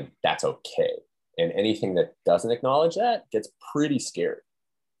 And that's okay. And anything that doesn't acknowledge that gets pretty scary.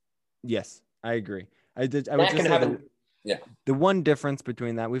 Yes, I agree. I would just say that, the one difference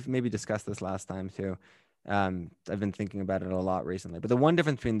between that, we've maybe discussed this last time too. I've been thinking about it a lot recently, but the one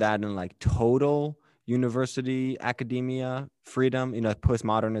difference between that and like total university academia freedom,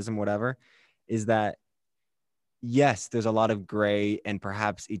 postmodernism, whatever, is that yes, there's a lot of gray and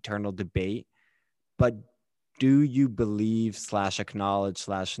perhaps eternal debate, but do you believe / acknowledge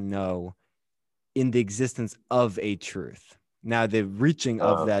 / know in the existence of a truth? Now, the reaching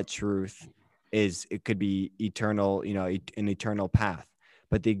of that truth it could be eternal, an eternal path.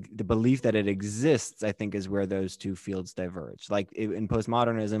 But the belief that it exists, I think, is where those two fields diverge. Like in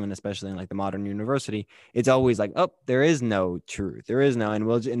postmodernism, and especially in like the modern university, it's always like, oh, there is no truth. There is no,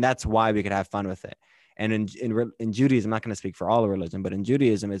 and that's why we could have fun with it. And in Judaism, I'm not going to speak for all religion, but in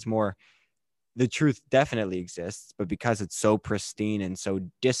Judaism, it's more the truth definitely exists, but because it's so pristine and so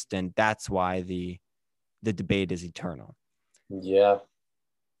distant, that's why the debate is eternal. Yeah.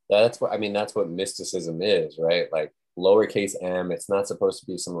 That's what mysticism is, right? Like lowercase m, it's not supposed to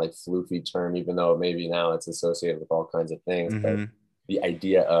be some like floofy term, even though maybe now it's associated with all kinds of things. But the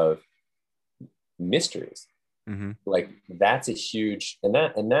idea of mysteries, like that's a huge, and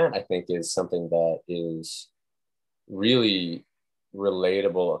that I think is something that is really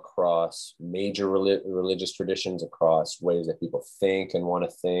relatable across major religious traditions, across ways that people think and want to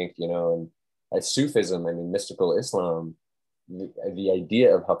think, and as Sufism, mystical Islam, the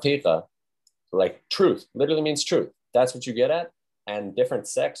idea of haqiqa, like truth, literally means truth. That's what you get at. And different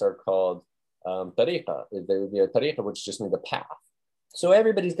sects are called tariqa. There would be a tariqa, which just means the path. So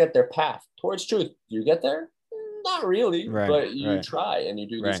everybody's got their path towards truth. Do you get there? Not really, but you try, and you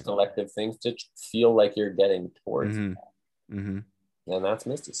do these collective things to feel like you're getting towards that. And that's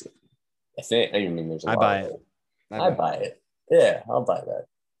mysticism. I think. There's a lot buy of it. I buy it. Yeah, I'll buy that.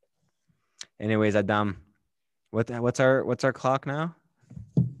 Anyways, Adam, what's our clock now?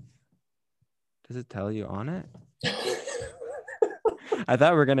 Does it tell you on it? I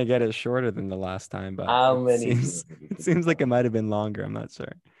thought we were gonna get it shorter than the last time, but it seems like it might have been longer. I'm not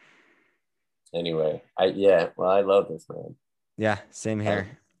sure. Anyway, I love this, man. Yeah, same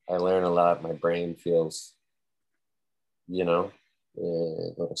here. I learn a lot. My brain feels, a little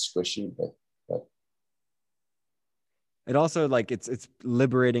squishy, but it also like it's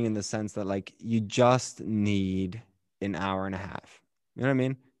liberating in the sense that like you just need an hour and a half. You know what I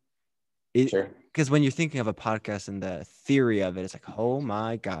mean? Sure. Because when you're thinking of a podcast and the theory of it, it's like, oh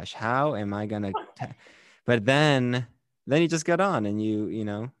my gosh, how am I gonna? But then you just get on and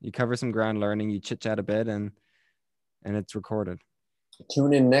you cover some ground learning, you chit chat a bit, and it's recorded.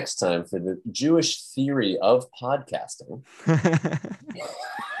 Tune in next time for the Jewish theory of podcasting.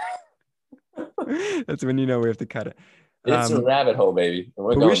 That's when we have to cut it. It's a rabbit hole, baby. And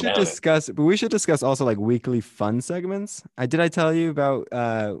we're going down but we should discuss also like weekly fun segments. Did I tell you about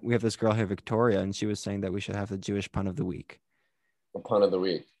we have this girl here, Victoria, and she was saying that we should have the Jewish pun of the week. The pun of the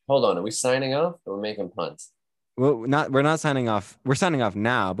week. Hold on, are we signing off or we're making puns? Well, we're not signing off. We're signing off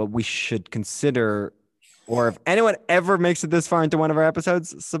now, but we should consider, or if anyone ever makes it this far into one of our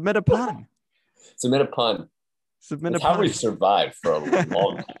episodes, submit a pun. Submit a pun. That's how we survived for a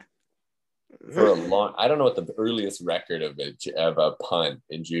long time. I don't know what the earliest record of a pun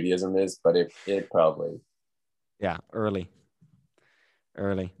in Judaism is, but it probably. Yeah, early.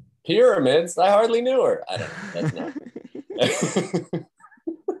 Pyramids. I hardly knew her. I don't know. That's not.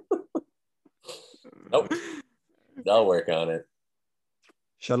 Nope. I'll work on it.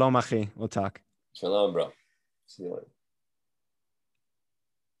 Shalom, Achi. We'll talk. Shalom, bro. See you later.